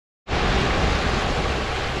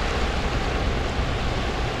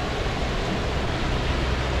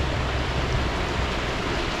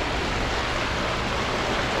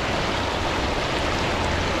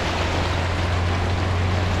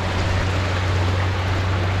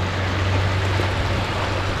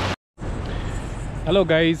Hello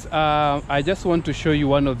guys, I just want to show you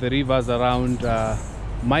one of the rivers around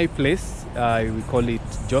my place. We call it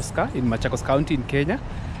Joska in Machakos County in Kenya.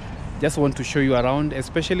 Just want to show you around,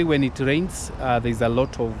 especially when it rains. There's a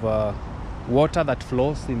lot of water that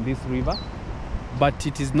flows in this river, but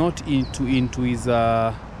it is not into its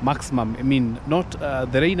maximum. I mean, not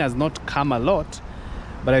the rain has not come a lot,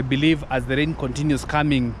 but I believe as the rain continues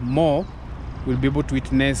coming more, we'll be able to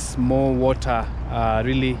witness more water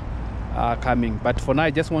really coming. But for now,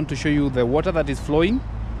 I just want to show you the water that is flowing.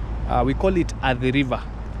 We call it Athi River.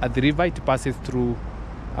 Athi River, it passes through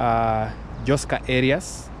Joska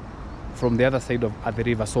areas from the other side of Athi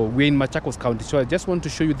River. So we're in Machakos County. So I just want to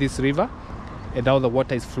show you this river and how the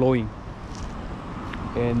water is flowing.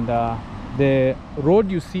 And the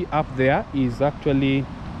road you see up there is actually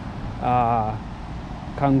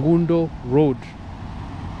Kangundo Road.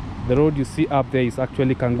 The road you see up there is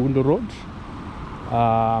actually Kangundo Road.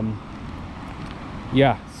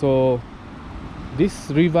 Yeah, so this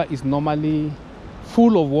river is normally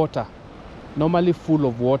full of water,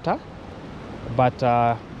 but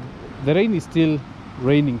the rain is still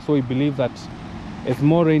raining, so we believe that as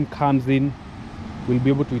more rain comes in, we'll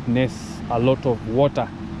be able to witness a lot of water.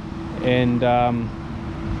 And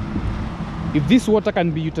if this water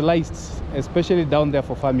can be utilized, especially down there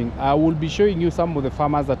for farming, I will be showing you some of the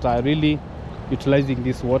farmers that are really utilizing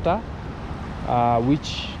this water,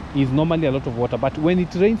 which is normally a lot of water. But when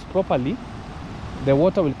it rains properly, the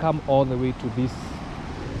water will come all the way to this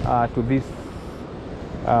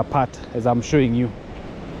part, as I'm showing you.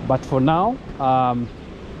 But for now,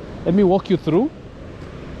 let me walk you through.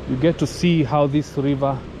 You get to see how this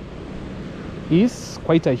river is.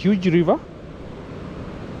 Quite a huge river.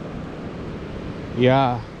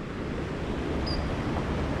 Yeah,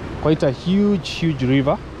 quite a huge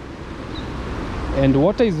river, and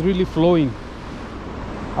water is really flowing.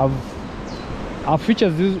 I've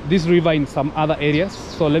featured this river in some other areas,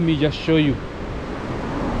 so let me just show you.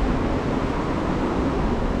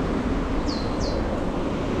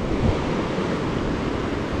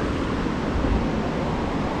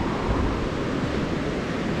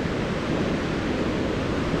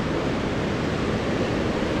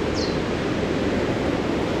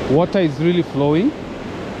 Water is really flowing. I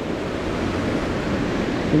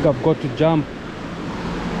think I've got to jump.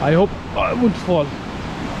 I hope I won't fall.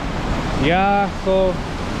 Yeah, so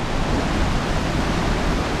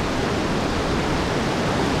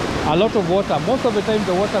a lot of water. Most of the time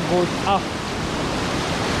the water goes up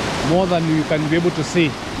more than you can be able to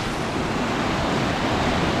see.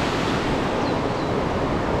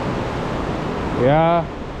 Yeah.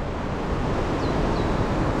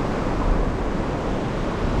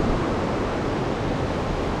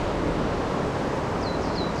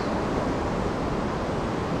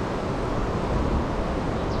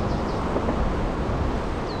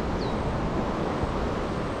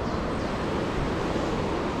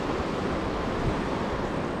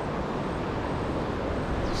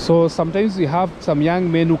 So sometimes we have some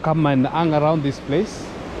young men who come and hang around this place.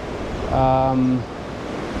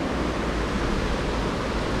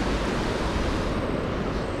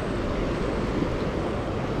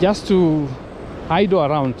 Just to idle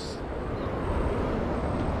around.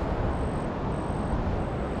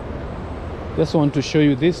 Just want to show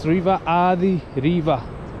you this river, Athi River.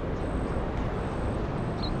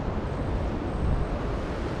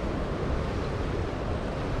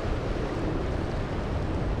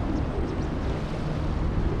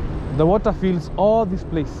 The water fills all this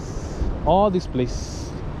place,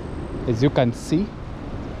 as you can see.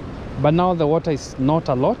 But now the water is not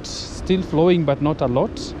a lot, still flowing, but not a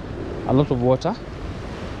lot of water.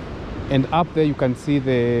 And up there you can see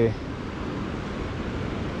the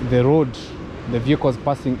road, the vehicles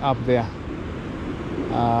passing up there.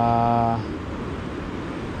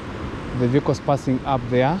 The vehicles passing up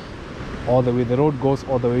there all the way. The road goes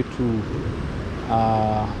all the way to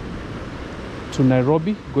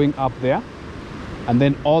Nairobi, going up there, and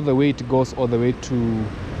then all the way it goes all the way to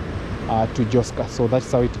Joska. So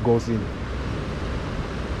that's how it goes in.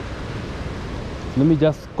 Let me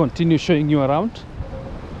just continue showing you around.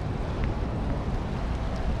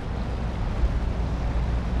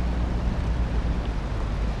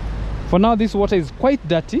 For now, this water is quite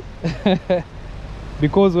dirty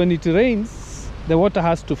because when it rains, the water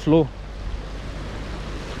has to flow.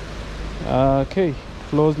 Okay,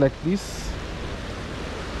 flows like this.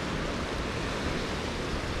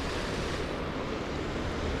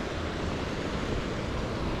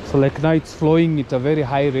 So like now it's flowing at a very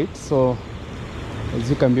high rate, so as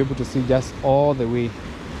you can be able to see, just all the way.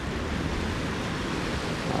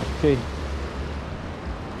 Okay,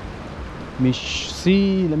 Let me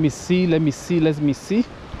see. You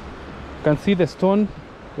can see the stone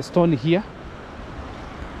here.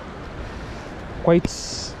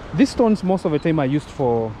 These stones most of the time are used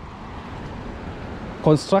for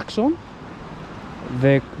construction.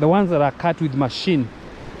 The ones that are cut with machine,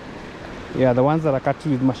 yeah, the ones that are cut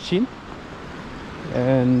with machine.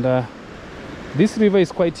 And this river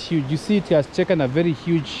is quite huge. You see, it has taken a very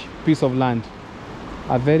huge piece of land,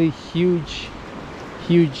 a very huge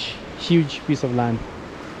piece of land.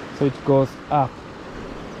 So it goes up.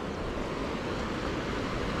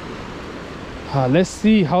 Let's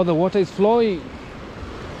see how the water is flowing.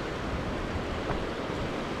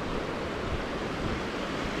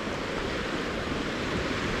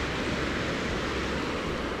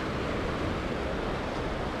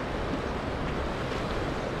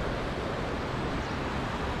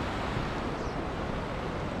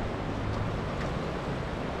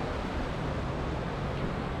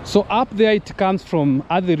 So up there it comes from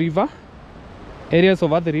Athi River, areas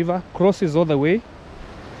of Athi River, crosses all the way.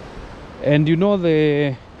 And you know,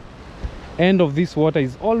 the end of this water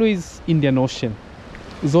is always Indian Ocean.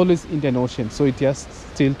 It's always Indian Ocean. So it has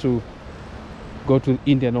still to go to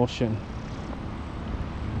Indian Ocean.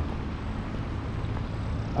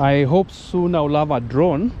 I hope soon I'll have a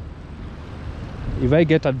drone. If I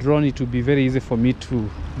get a drone, it will be very easy for me to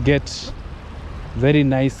get very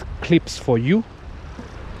nice clips for you,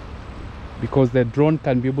 because the drone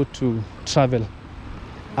can be able to travel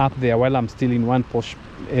up there while I'm still in one posh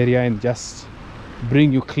area and just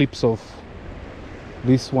bring you clips of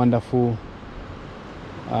this wonderful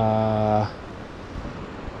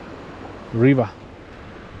river.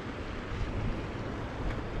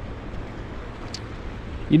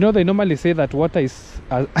 You know, they normally say that water is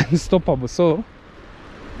unstoppable. So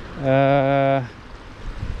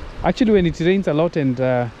actually, when it rains a lot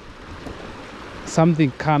and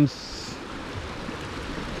something comes,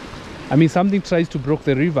 I mean, something tries to block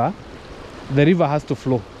the river has to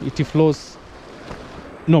flow. It flows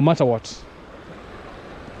no matter what.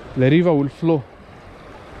 The river will flow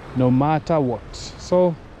no matter what.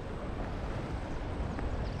 So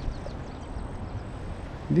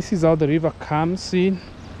this is how the river comes in,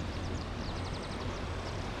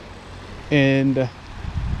 and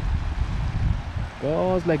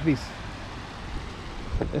goes like this.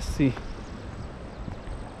 Let's see.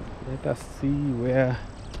 Let us see where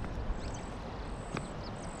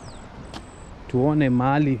tuone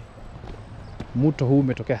mahali mto huu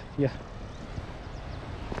umetokea. Yeah.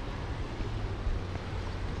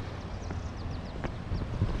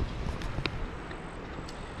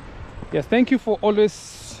 Yes, thank you for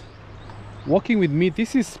always walking with me.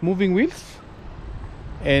 This is Moving Wheels,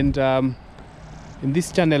 and in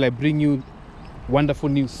this channel I bring you wonderful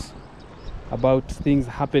news about things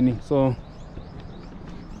happening. So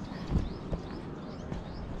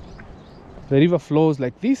the river flows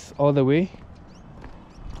like this all the way.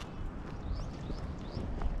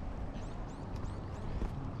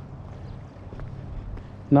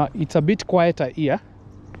 Now it's a bit quieter here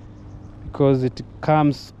because it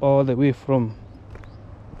comes all the way from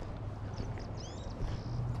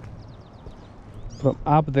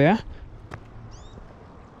up there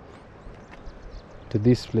to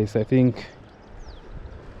this place, I think.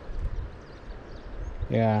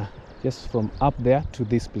 Yeah, just from up there to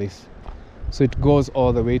this place. So it goes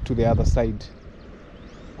all the way to the other side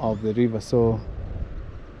of the river. So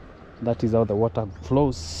that is how the water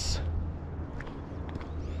flows,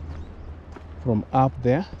 from up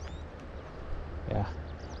there. Yeah,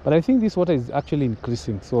 but I think this water is actually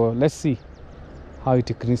increasing, so let's see how it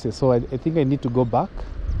increases. So I think I need to go back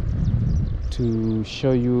to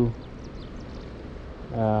show you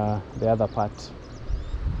the other part.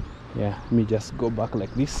 Yeah, let me just go back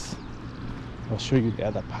like this. I'll show you the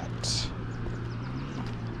other part.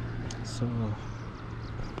 So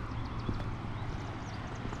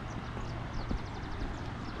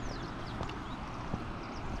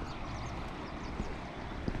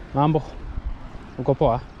mambo, uko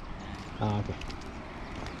poa? Okay.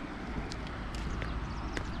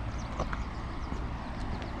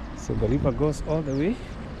 So the river goes all the way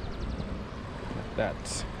like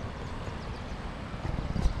that.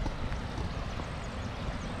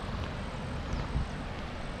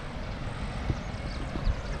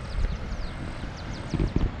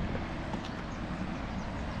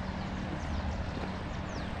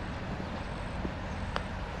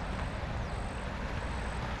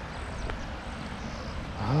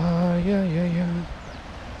 Yeah.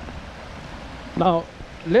 Now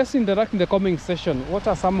let's interact in the comment section. What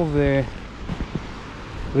are some of the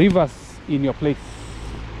rivers in your place?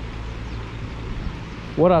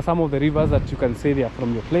 What are some of the rivers that you can say they are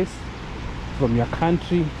from your place? from your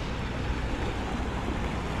country.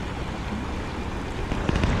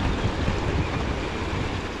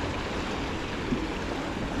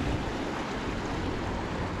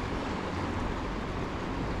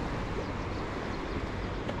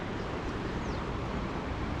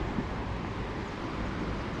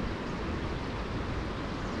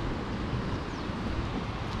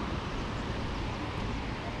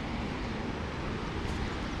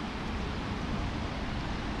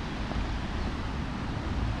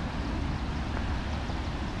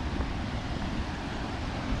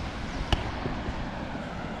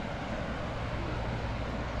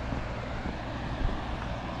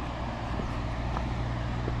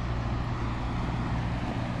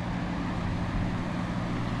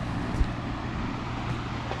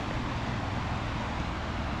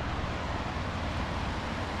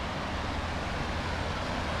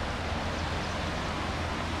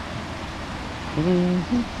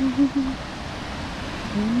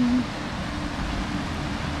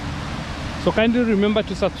 So kindly remember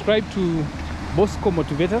to subscribe to Bosco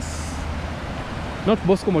Motivators. Not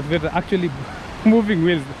Bosco Motivators, actually Moving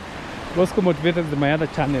Wheels. Bosco Motivators is my other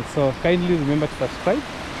channel. So kindly remember to subscribe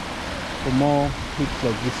for more clips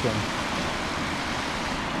like this one.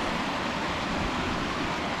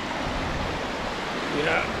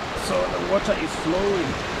 Yeah, so the water is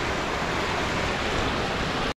flowing.